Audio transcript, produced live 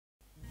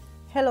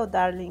Hello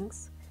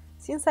darlings!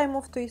 Since I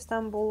moved to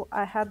Istanbul,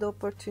 I had the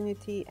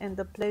opportunity and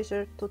the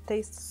pleasure to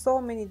taste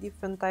so many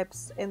different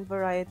types and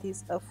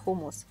varieties of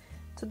hummus.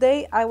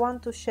 Today I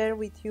want to share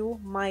with you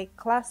my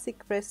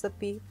classic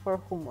recipe for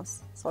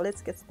hummus. So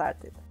let's get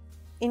started.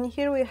 In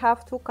here we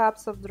have 2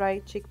 cups of dry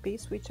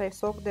chickpeas, which I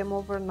soaked them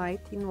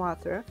overnight in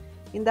water.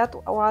 In that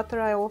water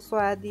I also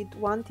added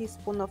 1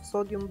 teaspoon of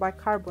sodium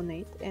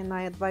bicarbonate, and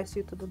I advise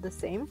you to do the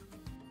same.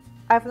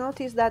 I've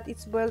noticed that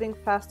it's boiling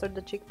faster,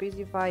 the chickpeas,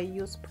 if I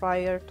use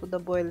prior to the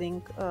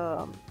boiling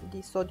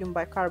the sodium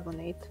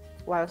bicarbonate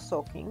while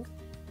soaking.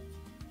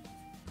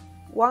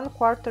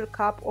 1/4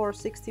 cup or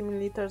 60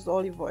 milliliters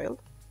olive oil.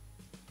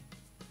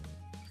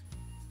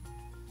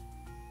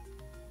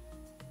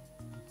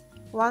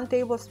 1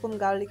 tablespoon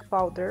garlic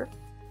powder.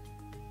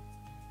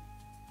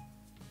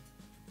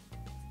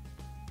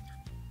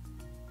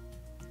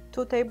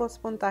 2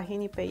 tablespoon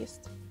tahini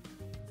paste.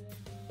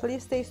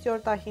 Please taste your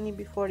tahini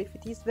before. If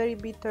it is very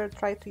bitter,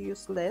 try to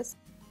use less.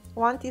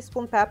 1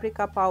 teaspoon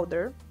paprika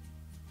powder.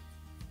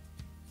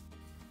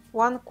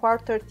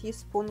 1/4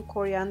 teaspoon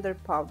coriander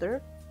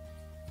powder.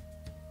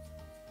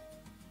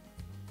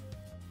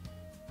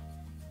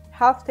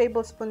 Half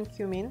tablespoon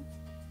cumin.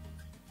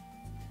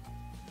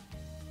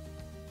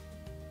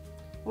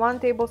 1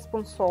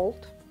 tablespoon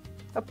salt,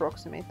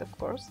 approximate of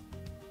course.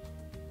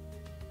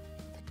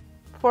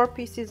 4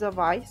 pieces of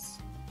ice.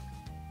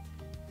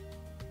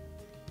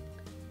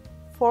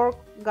 4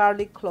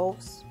 garlic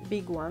cloves,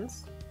 big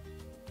ones,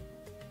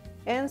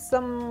 and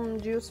some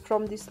juice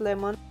from this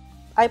lemon.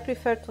 I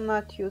prefer to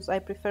not use, I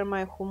prefer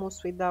my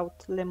hummus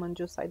without lemon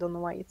juice. I don't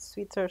know why, it's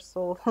sweeter,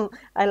 so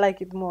I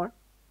like it more.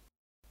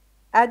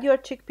 Add your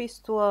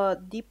chickpeas to a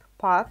deep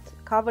pot,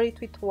 cover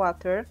it with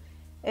water,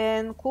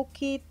 and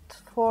cook it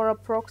for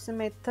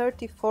approximate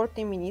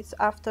 30-40 minutes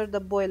after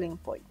the boiling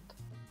point.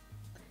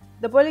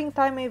 The boiling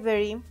time may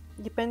vary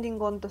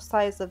depending on the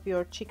size of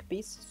your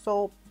chickpeas,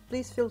 so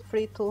please feel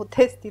free to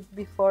test it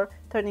before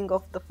turning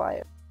off the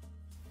fire.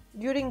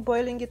 During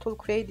boiling it will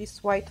create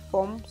this white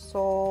foam,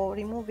 so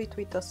remove it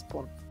with a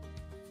spoon.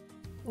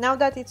 Now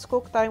that it's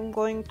cooked, I'm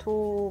going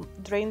to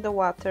drain the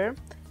water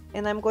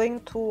and I'm going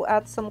to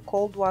add some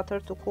cold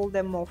water to cool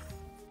them off.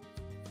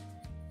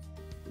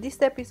 This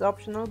step is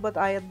optional, but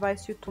I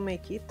advise you to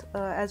make it.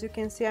 As you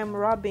can see, I'm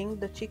rubbing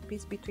the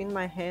chickpeas between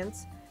my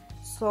hands,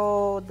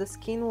 so the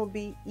skin will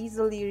be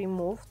easily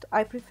removed.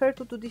 I prefer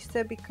to do this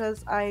step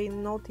because I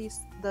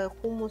noticed the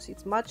hummus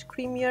is much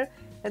creamier,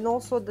 and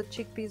also the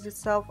chickpeas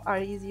itself are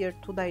easier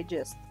to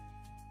digest.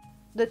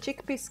 The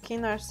chickpea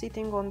skin are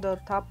sitting on the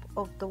top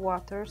of the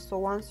water, so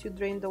once you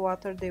drain the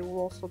water they will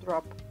also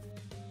drop.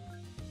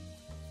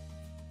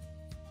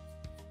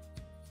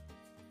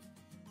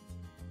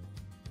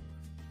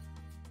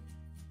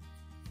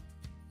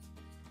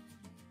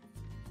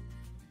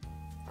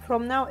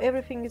 From now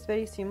everything is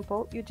very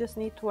simple. You just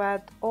need to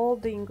add all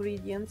the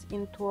ingredients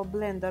into a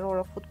blender or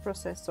a food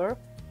processor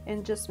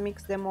and just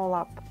mix them all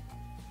up.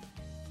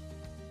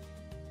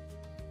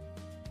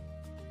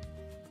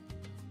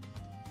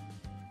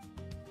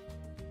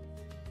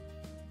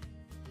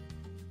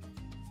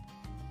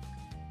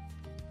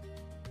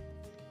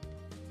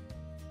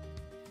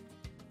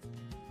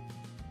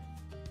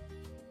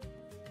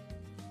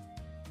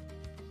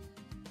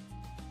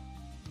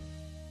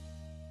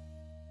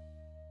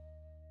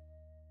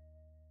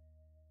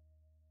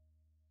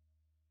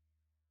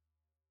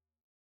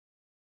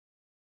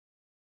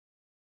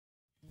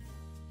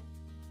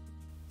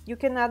 You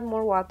can add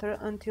more water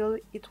until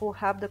it will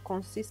have the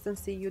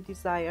consistency you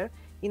desire.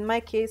 In my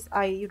case,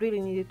 I really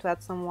needed to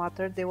add some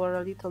water. They were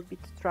a little bit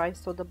dry,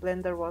 so the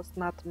blender was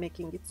not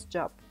making its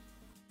job.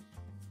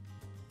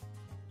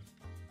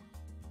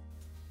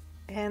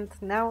 And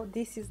now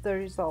this is the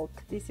result.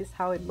 This is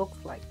how it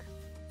looks like.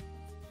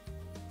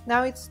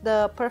 Now it's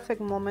the perfect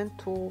moment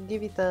to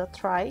give it a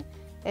try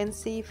and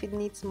see if it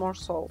needs more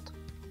salt.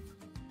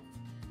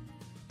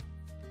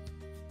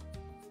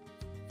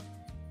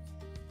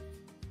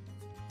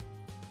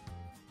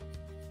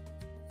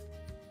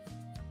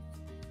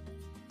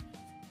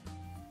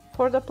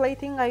 For the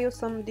plating I use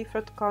some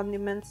different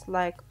condiments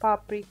like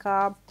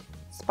paprika,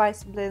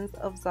 spice blends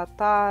of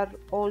za'atar,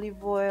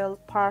 olive oil,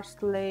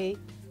 parsley,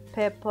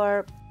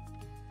 pepper.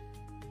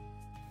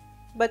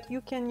 But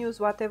you can use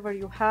whatever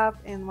you have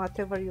and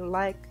whatever you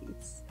like.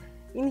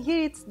 In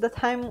here it's the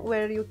time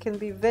where you can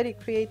be very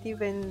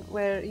creative and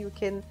where you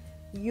can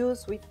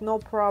use with no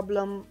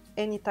problem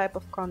any type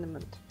of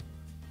condiment.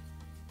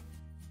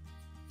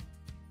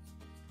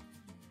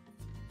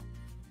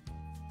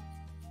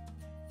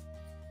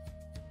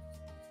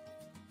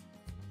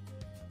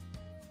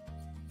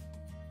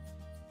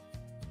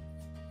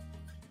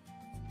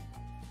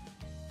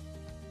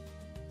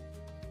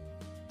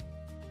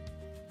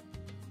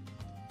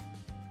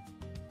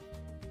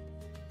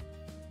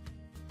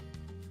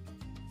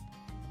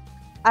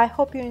 I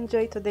hope you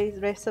enjoyed today's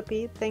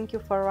recipe. Thank you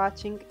for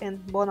watching and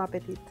bon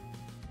appetit!